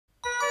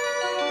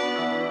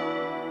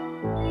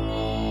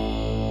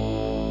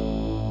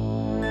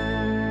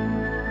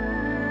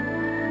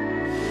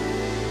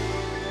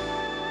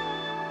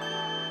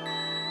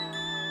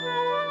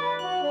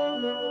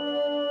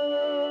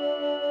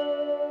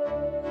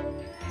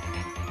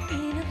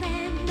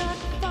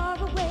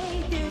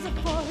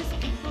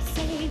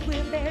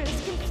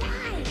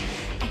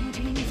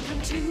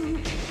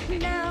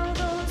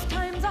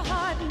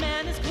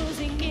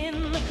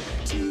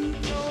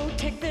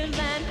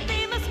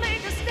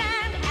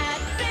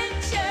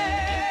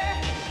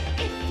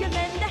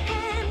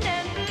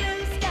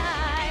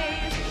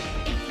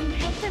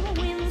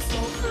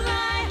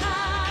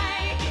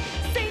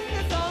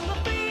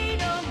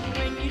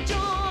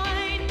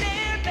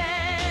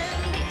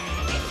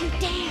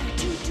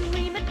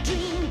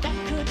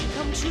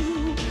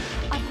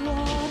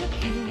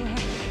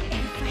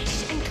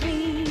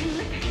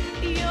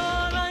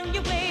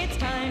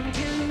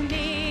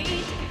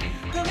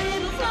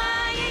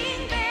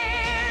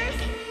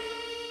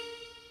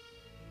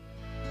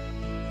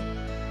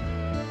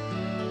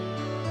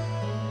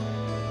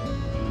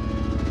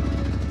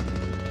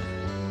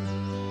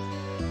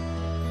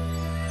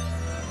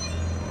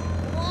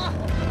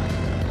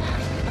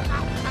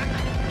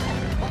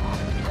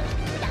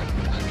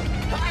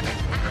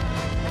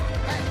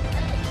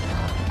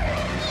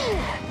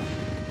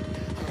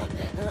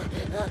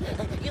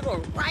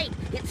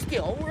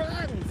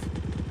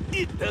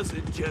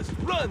doesn't just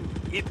run,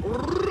 it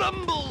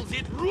rumbles,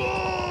 it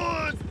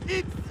roars,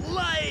 it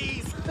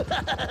flies.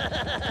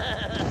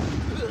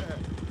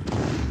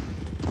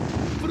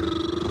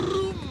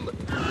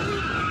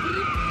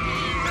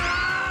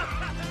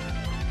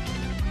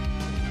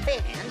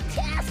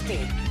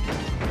 Fantastic!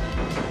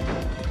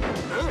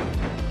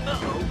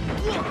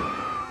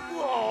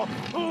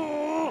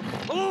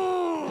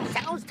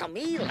 Sounds to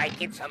me like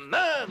it's a... Come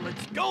on,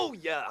 let's go,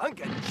 you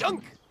hunk of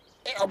junk.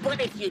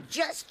 But if you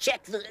just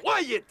check the...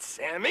 Quiet,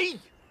 Sammy.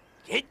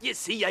 Can't you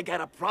see I got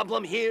a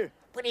problem here?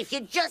 But if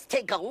you just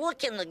take a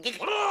look in the...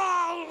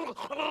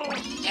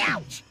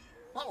 Ouch!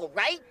 All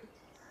right,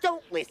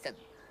 don't listen.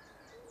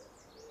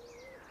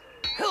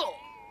 Oh,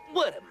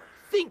 what am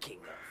I thinking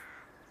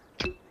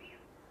of?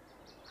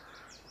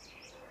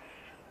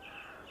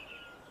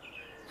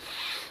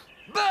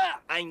 Bah!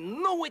 I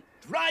know it,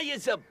 dry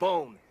as a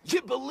bone.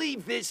 You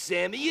believe this,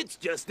 Sammy? It's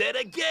just at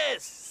a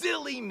guess.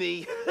 Silly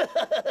me.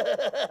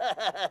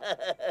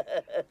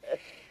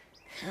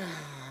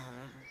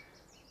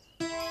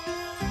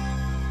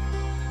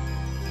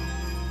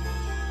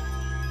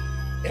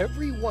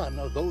 Every one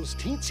of those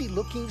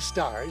teensy-looking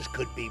stars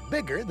could be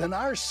bigger than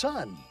our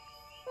sun.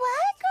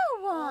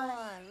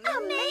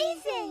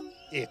 Amazing!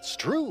 It's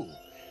true.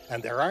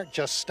 And there aren't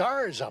just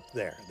stars up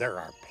there. There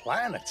are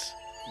planets,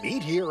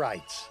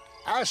 meteorites,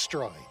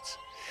 asteroids.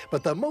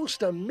 But the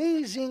most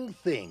amazing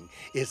thing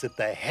is that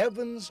the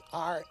heavens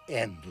are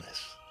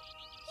endless.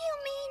 You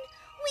mean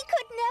we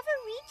could never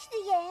reach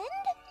the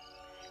end?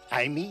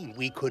 I mean,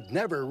 we could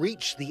never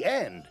reach the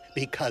end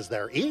because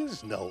there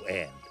is no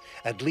end.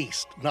 At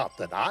least, not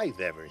that I've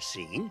ever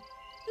seen.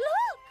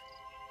 Look!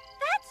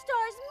 That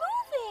star's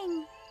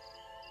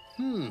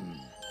moving!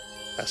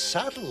 A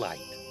satellite.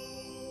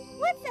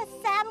 What's a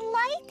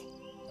satellite?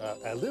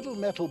 A little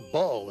metal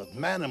ball of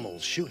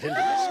manimals shoot into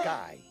the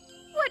sky.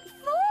 What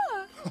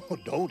for? Oh,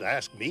 don't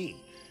ask me.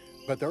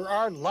 But there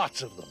are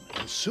lots of them,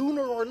 and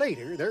sooner or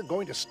later, they're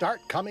going to start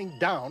coming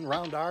down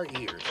round our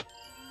ears.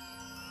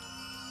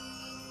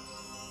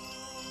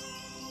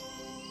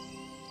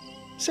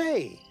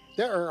 Say,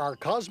 there are our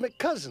cosmic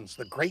cousins,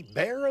 the Great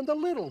Bear and the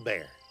Little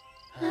Bear.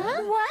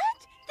 Huh?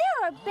 What?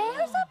 There are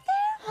bears up there?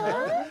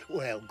 Huh?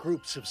 Well,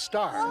 groups of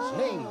stars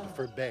named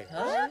for bears.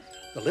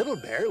 The Little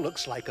Bear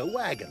looks like a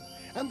wagon,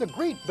 and the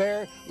Great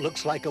Bear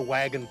looks like a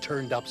wagon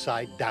turned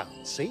upside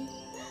down, see?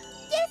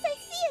 Yes, I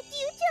see it. Do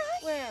you,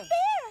 Josh? Where?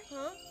 There.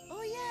 Huh?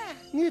 Oh, yeah.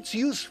 It's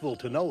useful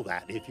to know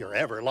that if you're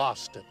ever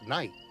lost at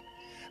night.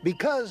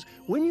 Because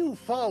when you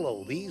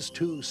follow these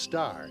two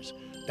stars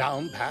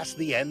down past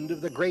the end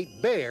of the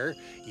Great Bear,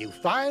 you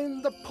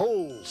find the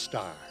Pole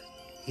Star,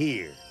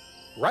 here,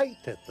 right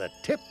at the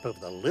tip of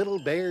the Little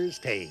Bear's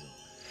tail.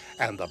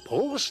 And the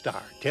Pole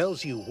Star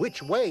tells you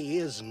which way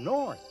is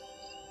north.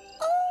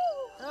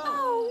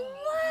 Oh,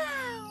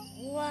 wow.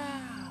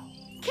 Wow.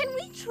 Can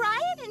we try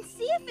it and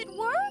see if it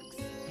works?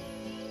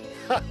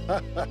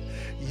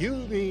 You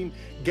mean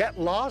get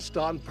lost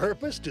on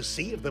purpose to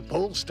see if the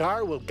Pole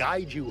Star will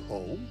guide you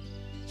home?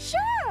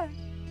 Sure.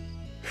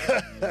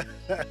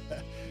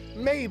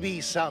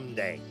 Maybe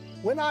someday,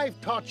 when I've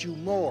taught you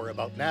more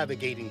about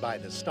navigating by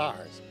the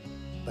stars.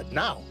 But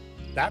now,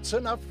 that's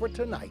enough for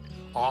tonight.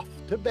 Off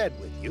to bed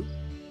with you.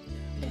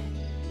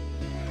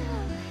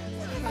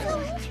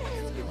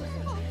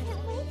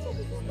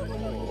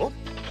 Oh.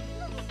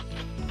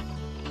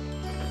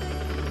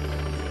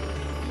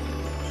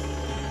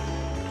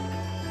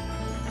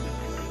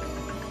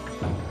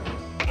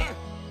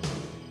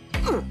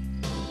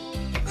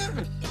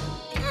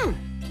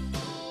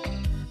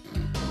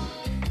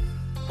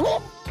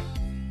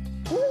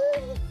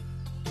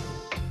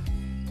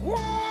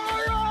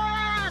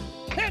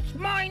 It's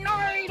my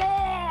night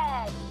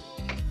off!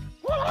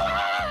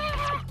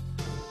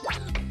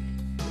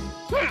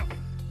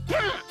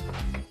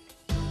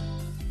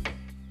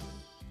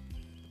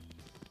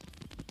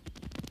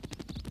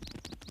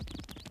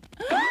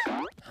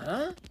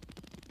 Huh?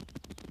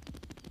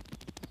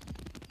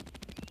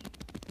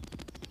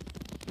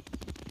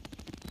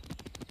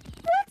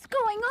 What's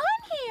going on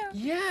here?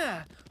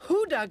 Yeah,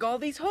 who dug all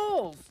these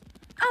holes?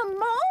 A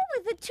mole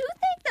with a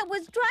toothache that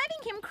was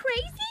driving him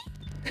crazy?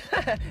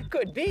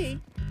 Could be.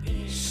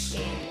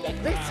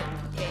 Listen.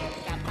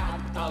 There's a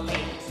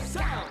bubbling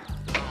sound.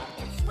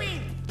 Bubble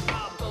swing,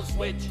 bubble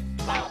switch,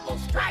 bubble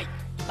strike,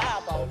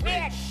 bubble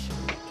rich.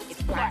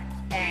 It's black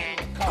and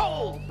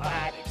cold,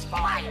 but it's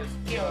fire's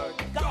pure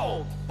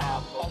gold.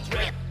 Bubble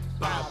drip,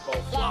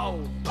 bubble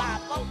flow,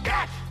 bubble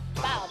gush,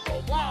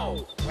 bubble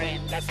blow.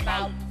 When the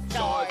spout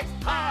soars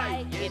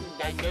high in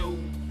the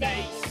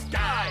noonday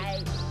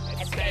sky,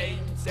 it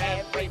stains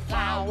every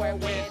flower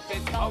with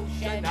its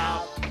ocean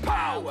of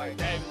power.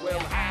 Then we'll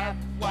have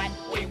what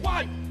we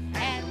want,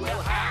 and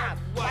we'll have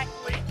what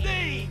we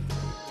need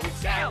to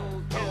sell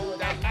to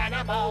the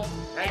animals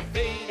and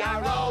feed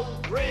our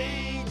own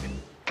breed.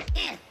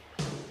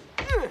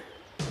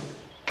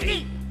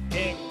 Deep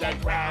in the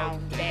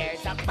ground,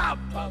 there's a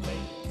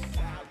bubbling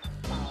sound.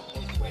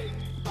 Bubble swing,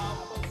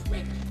 bubble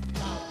switch,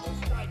 bubble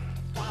strike,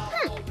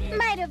 bubble rip.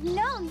 Might have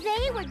known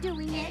they were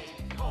doing it.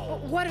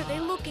 What are they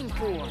looking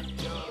for?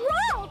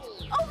 Walt!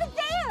 Over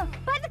there,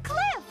 by the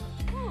cliff!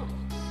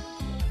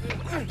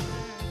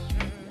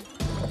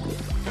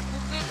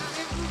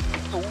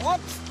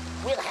 Whoops!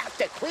 We'll have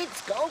to quit,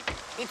 Scope.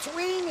 It's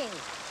raining.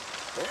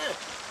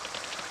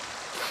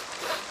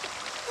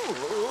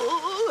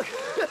 Ooh,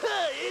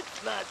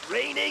 it's not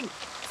raining.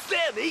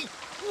 Sammy,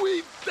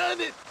 we've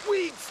done it.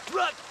 We've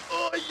struck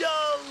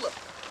oil.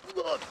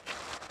 Look.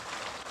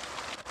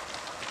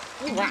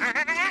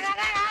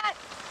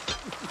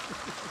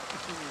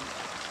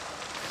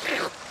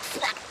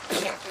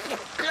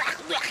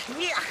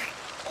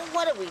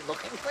 What are we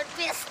looking for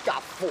this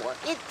stuff for?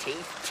 It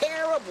tastes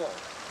terrible.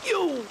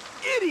 You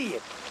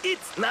idiot.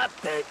 It's not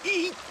to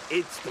eat.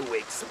 It's to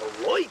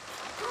exploit.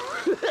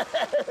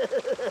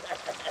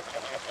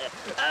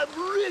 I'm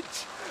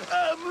rich.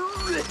 I'm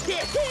rich.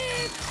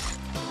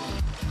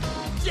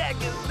 Jack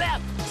and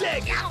zap.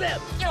 Jack and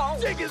zap.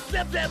 Jack and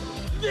zap, zap,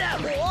 zap.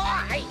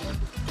 Why?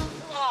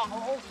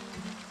 Oh,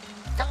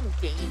 some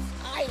days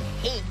I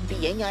hate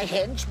being a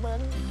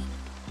henchman.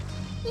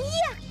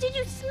 Yuck! Did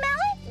you smell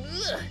it?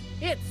 Ugh,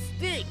 it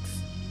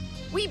stinks.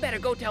 We better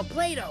go tell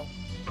Plato.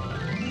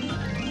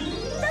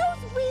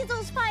 Those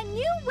weasels find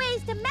new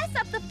ways to mess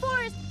up the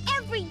forest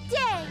every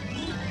day.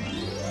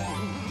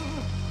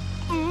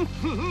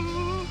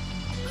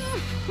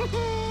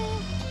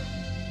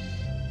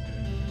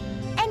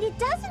 And it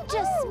doesn't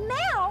just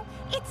smell,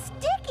 it's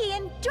sticky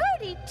and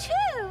dirty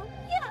too.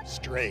 Yeah.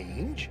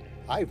 Strange.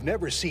 I've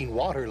never seen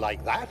water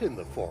like that in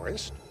the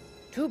forest.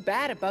 Too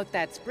bad about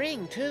that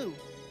spring, too.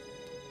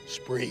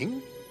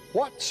 Spring?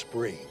 What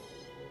spring?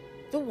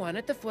 The one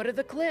at the foot of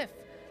the cliff.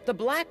 The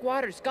black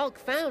water Skulk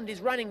found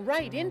is running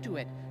right into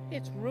it.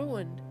 It's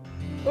ruined.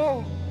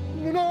 Oh,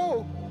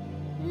 no!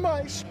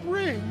 My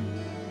spring!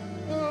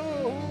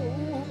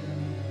 Oh.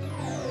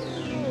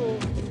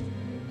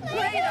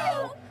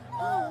 Plato!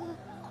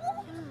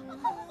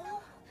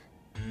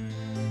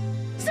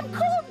 Some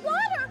cold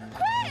water!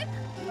 Quick!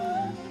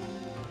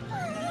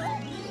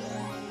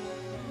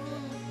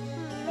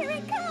 Here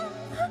it comes!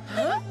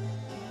 Huh?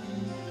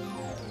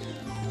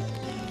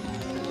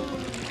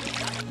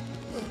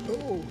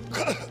 Oh,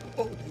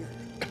 oh dear.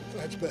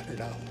 That's better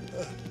now.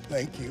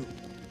 Thank you.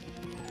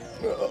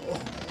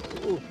 Oh.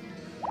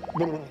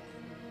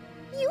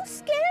 You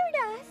scared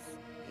us.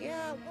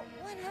 Yeah,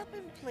 what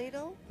happened,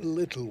 Plato?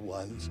 Little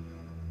ones,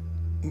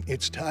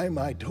 it's time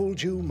I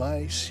told you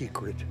my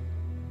secret.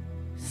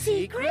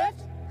 Secret?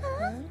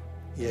 Huh?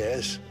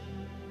 Yes.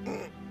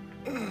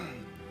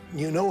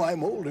 You know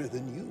I'm older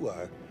than you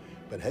are,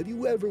 but have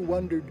you ever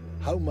wondered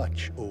how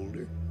much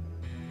older?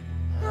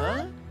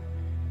 Huh?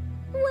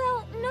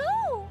 Well,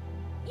 no.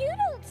 You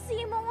don't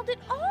seem old at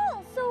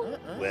all, so...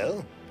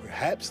 Well,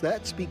 perhaps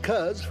that's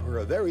because for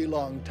a very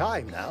long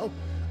time now,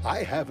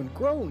 I haven't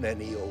grown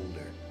any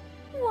older.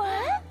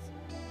 What?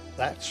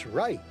 That's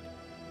right.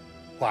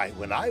 Why,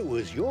 when I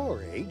was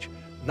your age,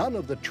 none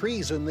of the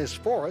trees in this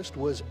forest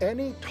was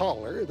any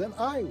taller than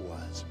I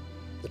was.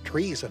 The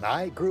trees and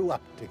I grew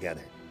up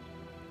together.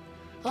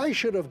 I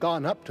should have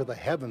gone up to the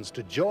heavens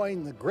to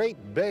join the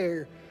Great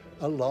Bear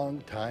a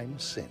long time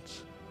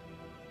since.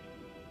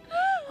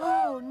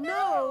 Oh,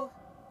 no!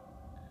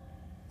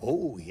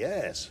 Oh,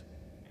 yes.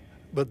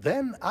 But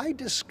then I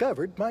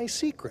discovered my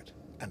secret,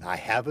 and I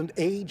haven't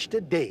aged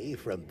a day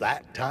from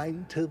that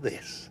time to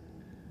this.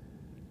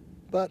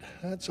 But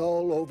that's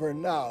all over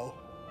now.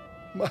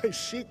 My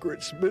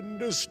secret's been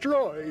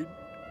destroyed.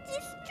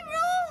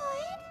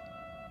 Destroyed?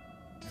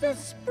 The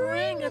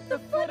spring at the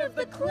foot of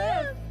the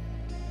cliff.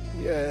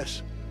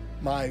 Yes,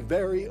 my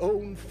very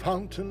own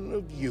fountain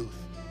of youth.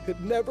 It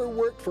never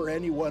worked for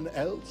anyone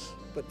else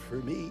but for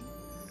me.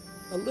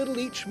 A little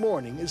each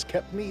morning has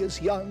kept me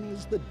as young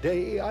as the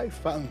day I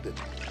found it,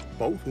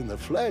 both in the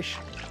flesh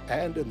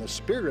and in the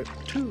spirit,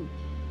 too.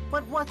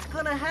 But what's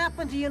gonna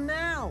happen to you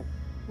now?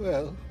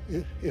 Well,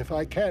 if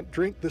I can't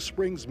drink the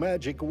spring's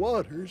magic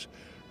waters,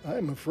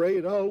 I'm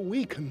afraid I'll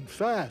weaken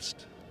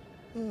fast.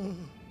 Oh,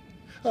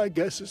 I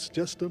guess it's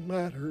just a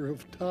matter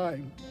of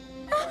time.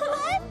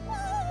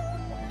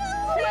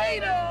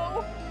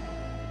 Plato!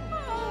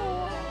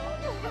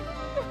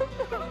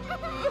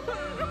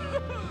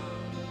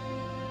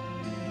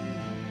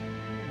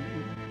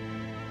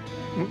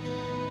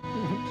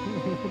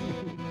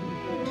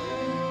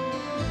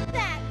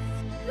 That's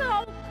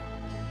Skulk.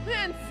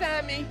 And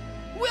Sammy,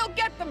 we'll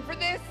get them for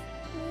this.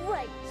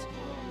 Right.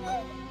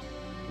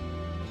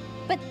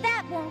 But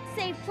that won't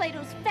save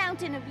Plato's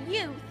fountain of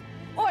youth.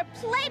 Or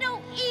Plato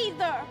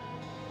either.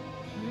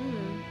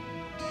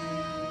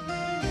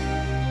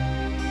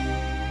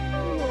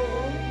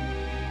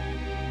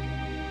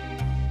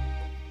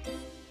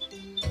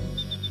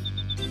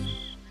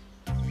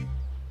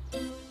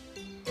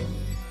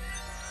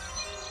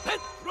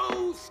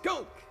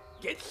 Petro-Skulk!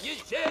 Get your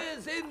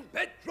shares in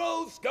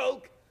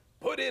Petro-Skulk!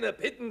 Put in a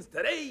pittance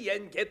today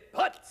and get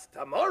pots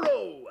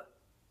tomorrow!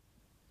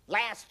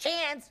 Last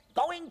chance,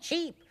 going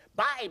cheap.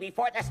 Buy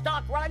before the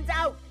stock runs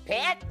out.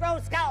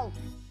 Petro-Skulk.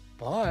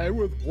 Buy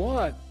with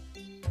what?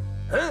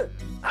 Huh?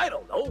 I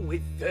don't know,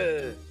 with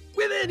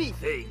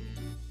anything.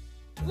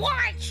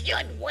 Why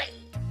should we?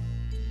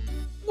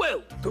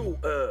 Well,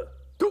 to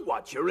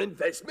watch your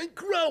investment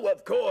grow,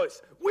 of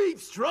course.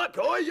 We've struck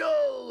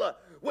oil.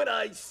 When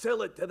I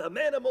sell it to the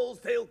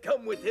manimals, they'll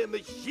come with their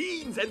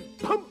machines and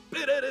pump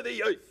it out of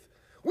the earth.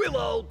 We'll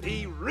all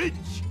be rich.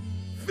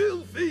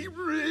 Filthy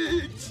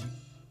rich.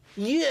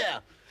 Yeah,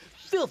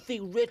 filthy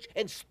rich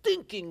and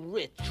stinking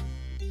rich.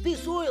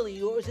 This oil of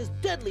yours is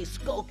deadly,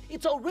 Skulk.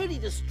 It's already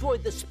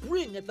destroyed the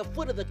spring at the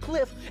foot of the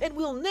cliff, and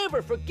we'll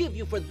never forgive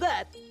you for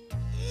that.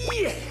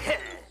 Yeah.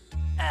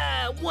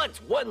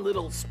 What's one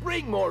little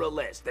spring, more or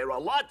less? There are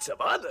lots of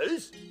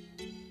others.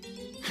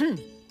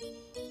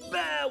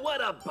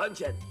 What a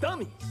bunch of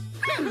dummies.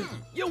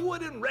 You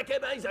wouldn't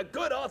recognize a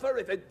good offer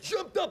if it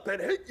jumped up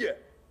and hit you.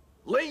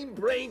 Lame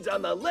brains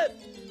on the left,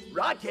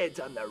 rockheads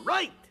on the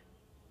right.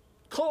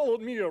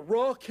 Calling me a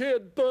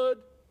rockhead, bud?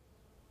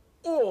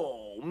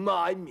 Oh,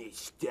 my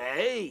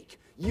mistake.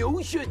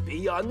 You should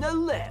be on the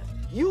left.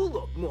 You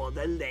look more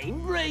the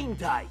lame brain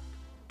type.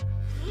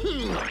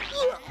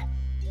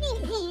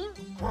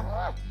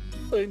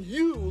 And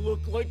you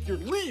look like you're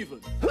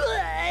leaving.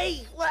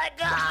 Hey, let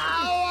go!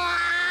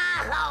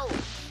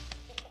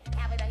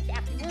 Have a nice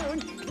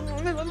afternoon.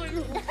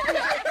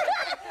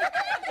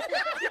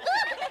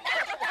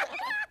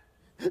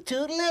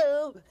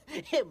 Toodaloo!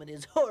 Him and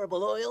his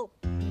horrible oil.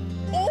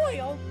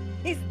 Oil?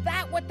 Is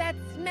that what that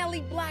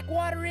smelly black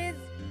water is?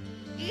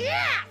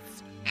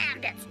 Yes,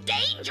 and it's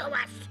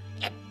dangerous.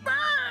 It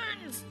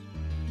burns.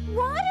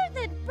 Water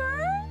that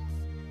burns?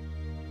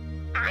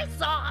 I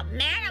saw a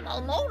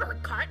manimal motor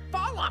cart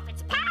fall off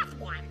its path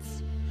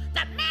once.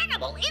 The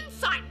manimal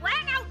inside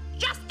ran out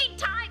just in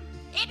time.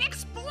 It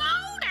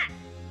exploded.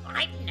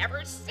 I've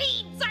never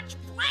seen such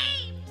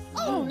flames.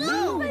 Oh,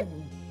 no! But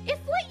if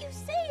what you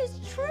say is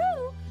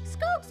true,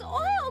 Skulk's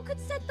oil could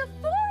set the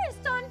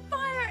forest on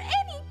fire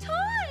any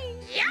time.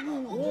 Yeah.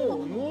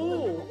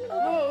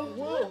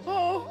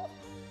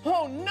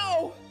 Oh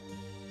no!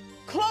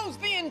 Close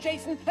the inn,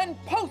 Jason, and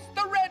post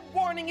the red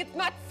warning. It's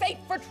not safe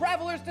for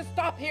travelers to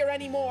stop here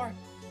anymore.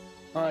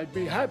 I'd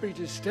be happy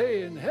to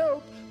stay and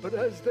help, but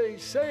as they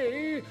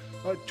say,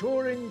 a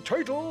touring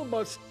turtle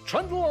must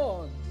trundle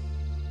on.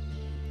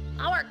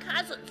 Our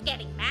cousin's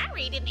getting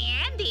married in the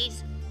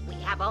Andes. We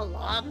have a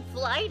long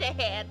flight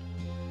ahead.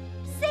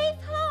 Safe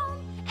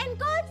home and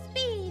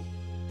Godspeed.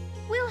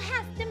 We'll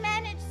have to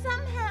manage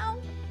somehow.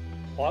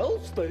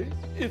 I'll stay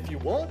if you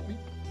want me.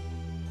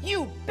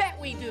 You bet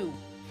we do.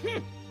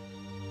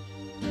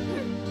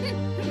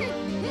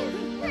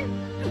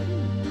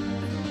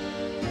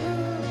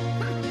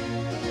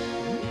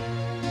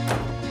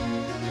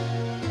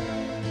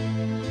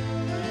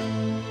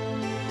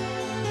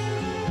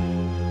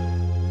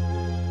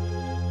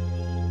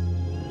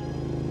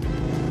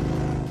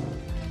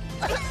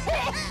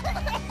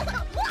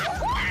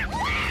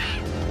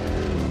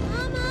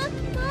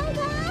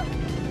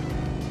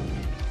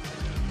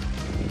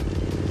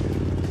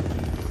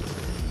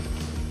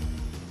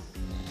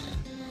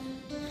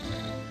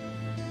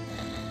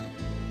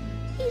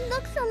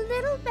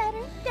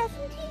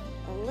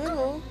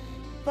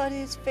 But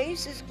his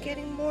face is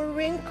getting more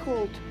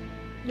wrinkled.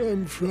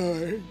 I'm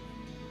fine.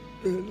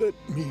 Let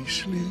me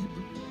sleep.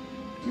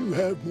 You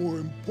have more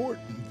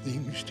important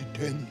things to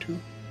tend to.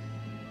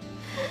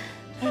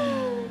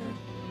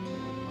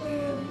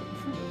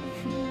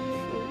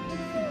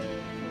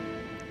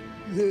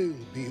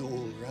 They'll be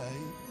all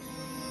right.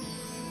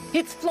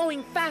 It's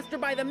flowing faster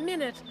by the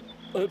minute.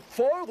 And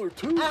farther,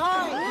 too.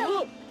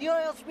 Ahoy! The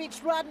oil's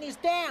reached Rodney's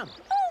dam.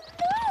 Oh,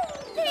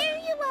 no! There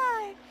you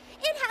are.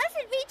 It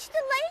hasn't reached the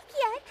lake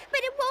yet, but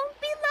it won't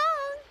be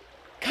long.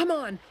 Come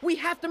on, we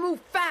have to move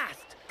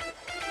fast.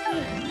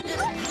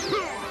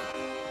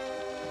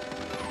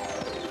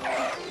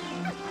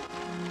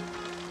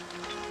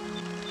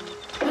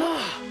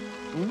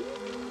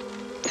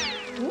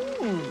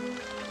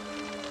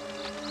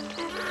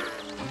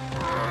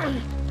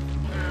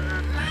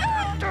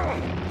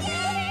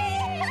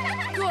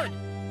 Good.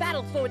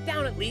 That'll slow it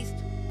down at least.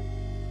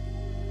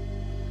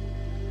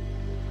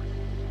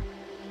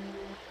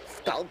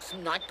 Skulk's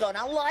not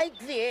gonna like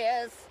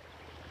this.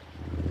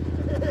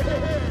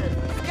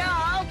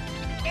 Skulk,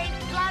 it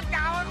plugged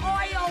our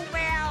oil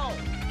well.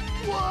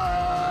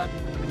 What?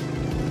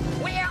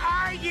 Where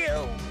are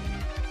you?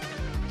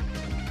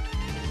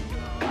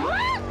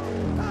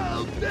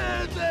 How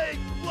dare they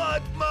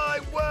flood my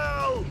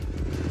well?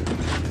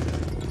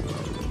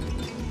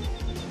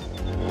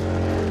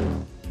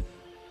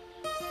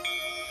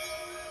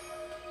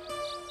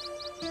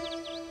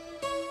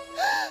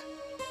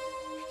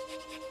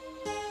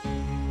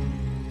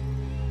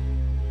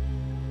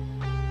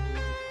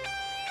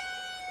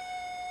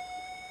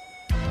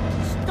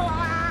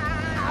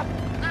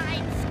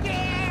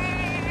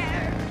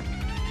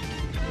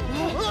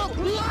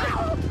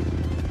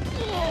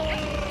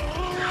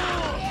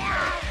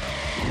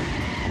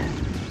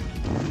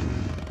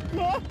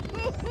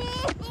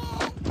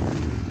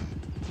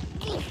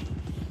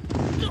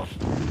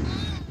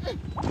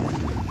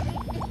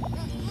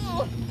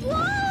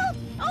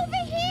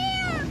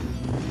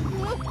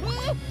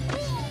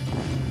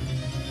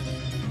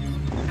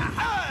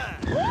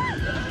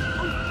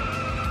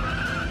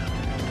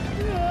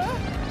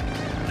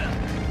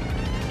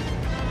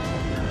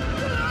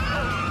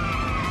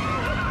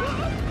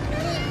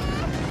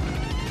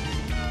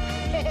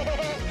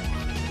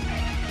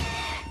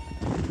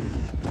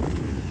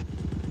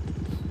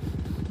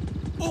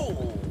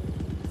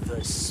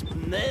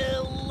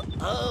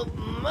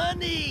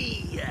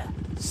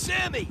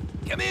 Sammy,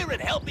 come here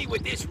and help me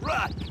with this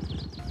rock.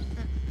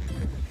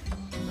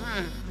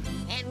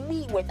 And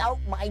me without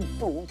my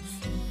boots.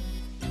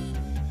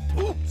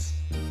 Boots?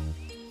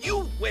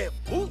 You wear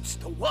boots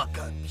to walk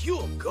on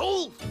pure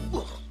gold?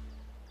 Ugh.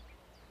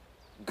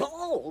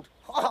 Gold?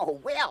 Oh,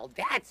 well,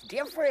 that's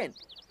different.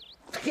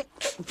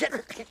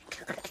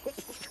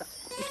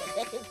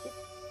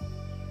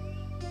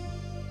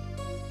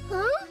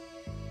 Huh?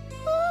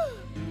 Oh.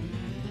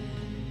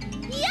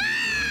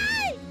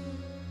 Yay!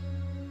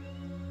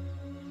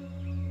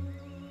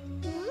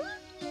 Huh?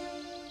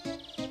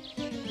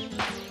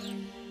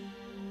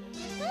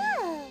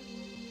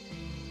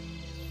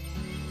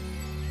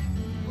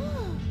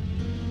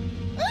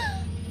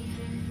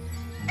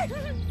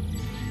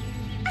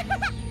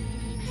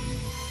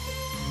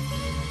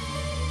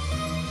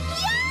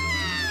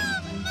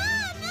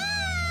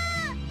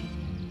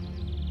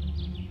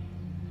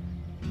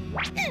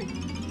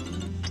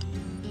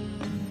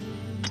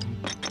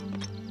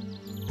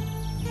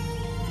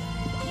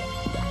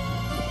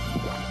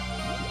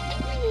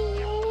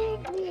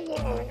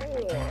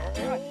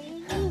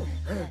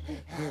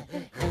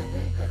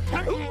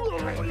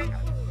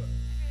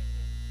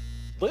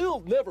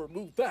 They'll never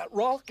move that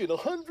rock in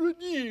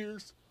 100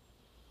 years.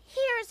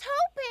 Here's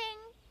hoping.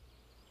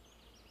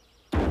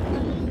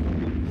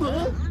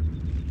 Huh?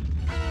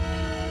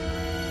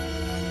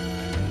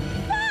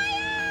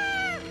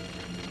 Fire!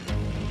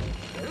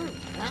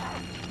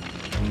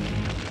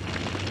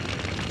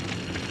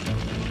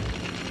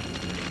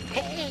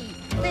 Hey,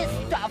 this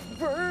stuff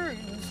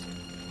burns.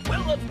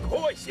 Well, of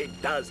course it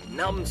does,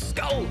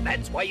 numbskull.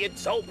 That's why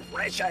it's so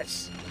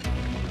precious.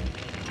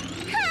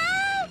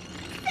 Help!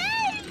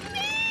 Save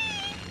me!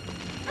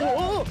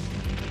 Oh!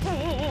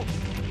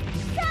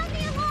 Sound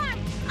the alarm!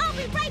 I'll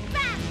be right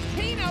back!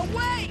 Tina,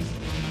 wait!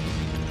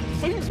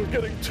 Things are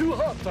getting too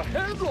hot to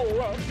handle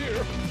around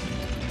here.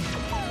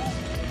 Help!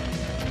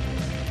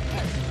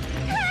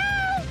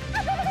 Help!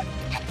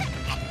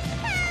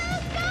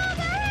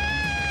 Over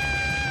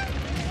here!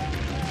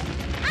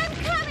 I'm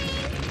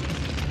coming!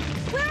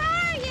 Where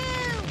are you?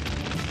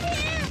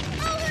 Here!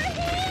 Over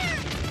here!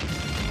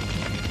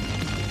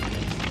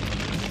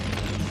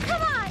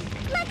 Come on!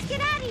 Let's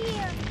get out of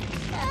here!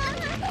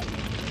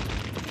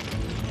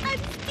 I'm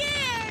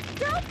scared!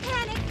 Don't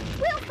panic!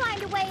 We'll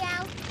find a way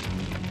out!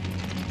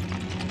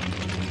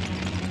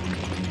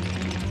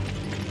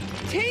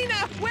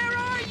 Tina, where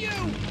are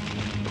you?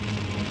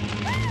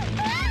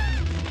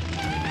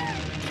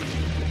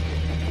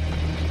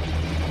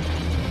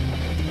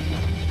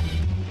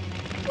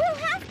 We'll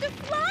have to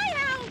fly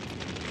out!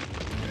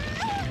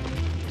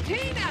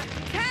 Tina,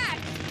 catch!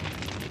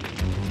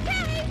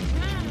 Hey!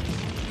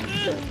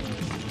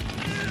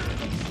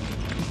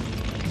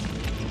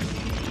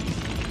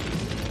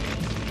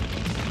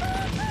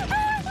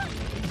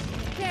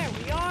 There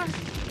we are.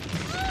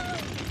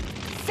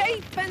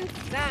 Safe and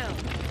sound.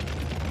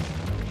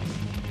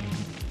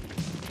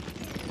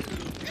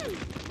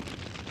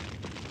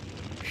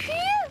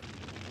 Phew!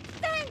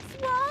 Thanks,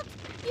 Walt!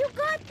 You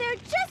got there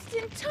just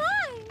in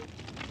time!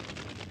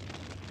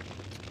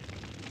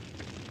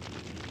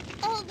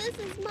 Oh, this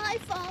is my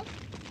fault.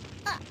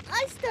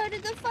 I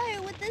started the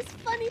fire with this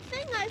funny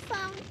thing I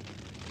found.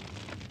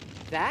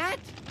 That?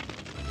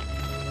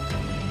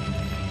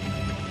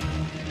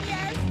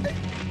 Yes.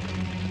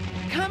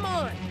 Come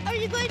on. Are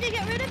you going to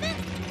get rid of it?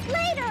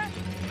 Later!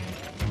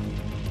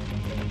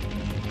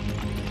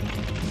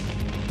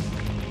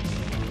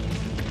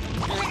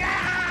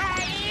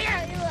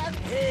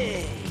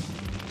 Hey,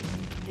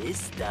 this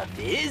stuff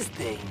is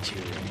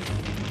dangerous.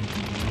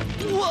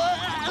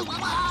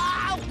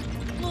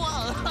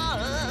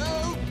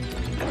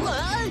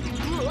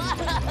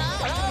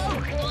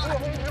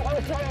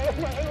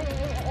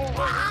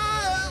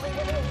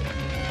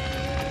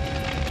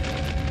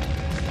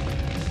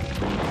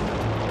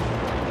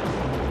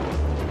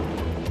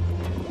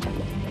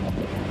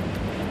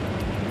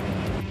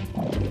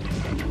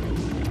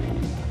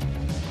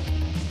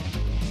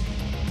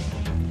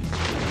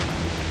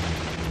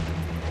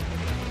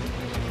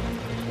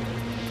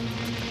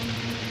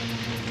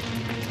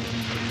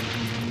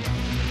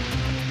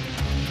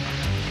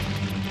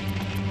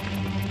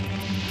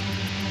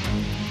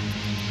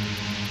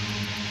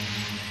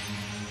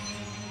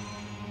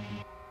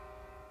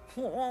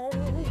 Oh,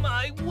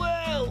 my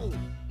well!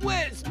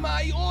 Where's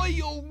my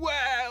oil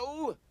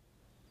well?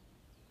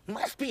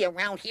 Must be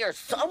around here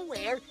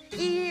somewhere.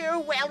 Here,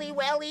 Welly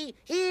Welly.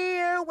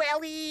 Here,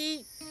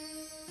 Welly.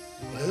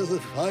 Well, the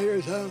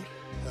fire's out,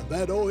 and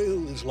that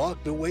oil is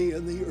locked away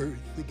in the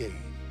earth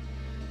again.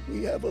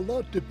 We have a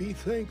lot to be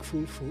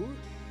thankful for.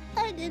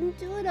 I didn't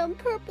do it on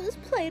purpose,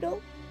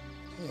 Plato.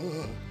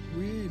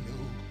 We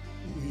know.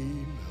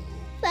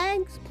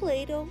 Thanks,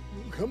 Plato.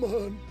 Come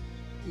on,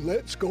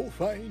 let's go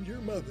find your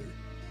mother.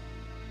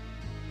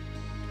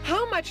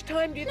 How much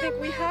time do you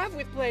think we have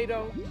with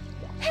Plato?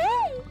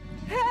 Hey!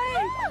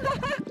 Hey!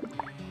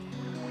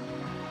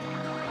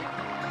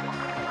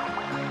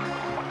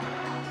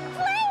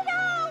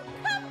 Plato!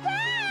 Come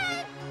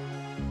back!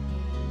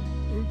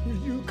 Were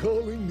you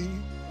calling me?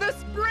 The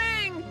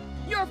spring!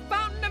 Your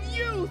fountain of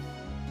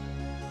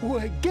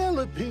Why,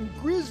 Galloping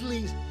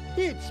Grizzlies,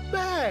 it's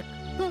back!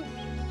 Huh.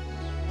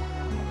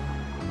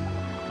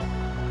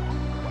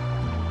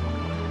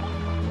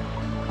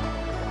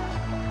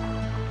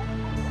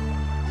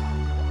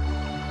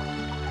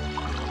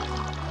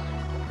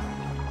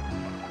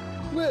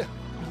 Well,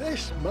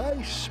 bless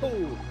my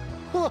soul.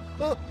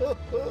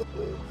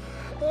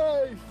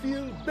 I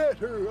feel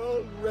better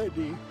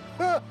already.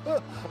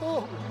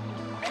 Oh.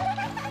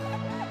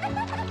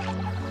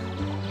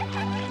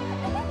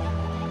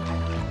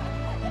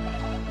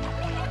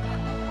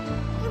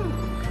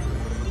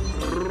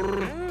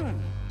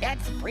 That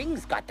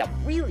spring's got them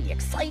really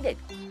excited.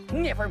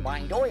 Never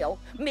mind oil.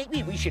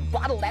 Maybe we should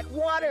bottle that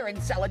water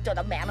and sell it to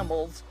the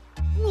manimals.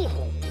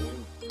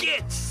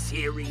 Get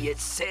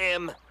serious,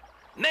 Sam.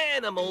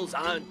 Manimals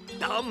aren't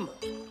dumb.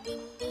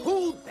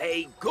 Who'd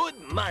pay good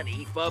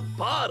money for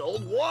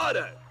bottled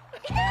water?